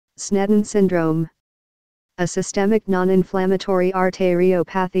Sneddon Syndrome. A systemic non-inflammatory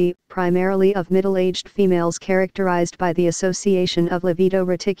arteriopathy, primarily of middle-aged females characterized by the association of livedo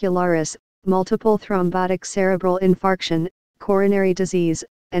reticularis, multiple thrombotic cerebral infarction, coronary disease,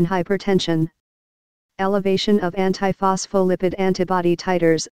 and hypertension. Elevation of antiphospholipid antibody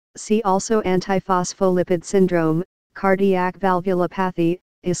titers, see also antiphospholipid syndrome, cardiac valvulopathy,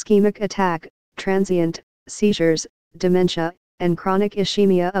 ischemic attack, transient, seizures, dementia, and chronic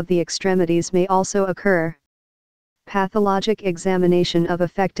ischemia of the extremities may also occur. Pathologic examination of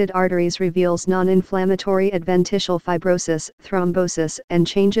affected arteries reveals non-inflammatory adventitial fibrosis, thrombosis, and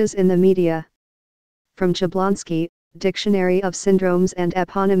changes in the media. From Jablonski, Dictionary of Syndromes and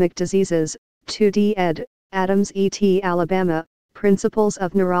Eponymic Diseases, 2d ed., Adams et Alabama, Principles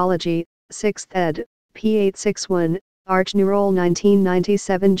of Neurology, 6th ed., p. 861, Arch Neurol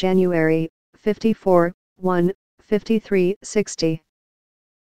 1997 January, 54, 1, 53, 60.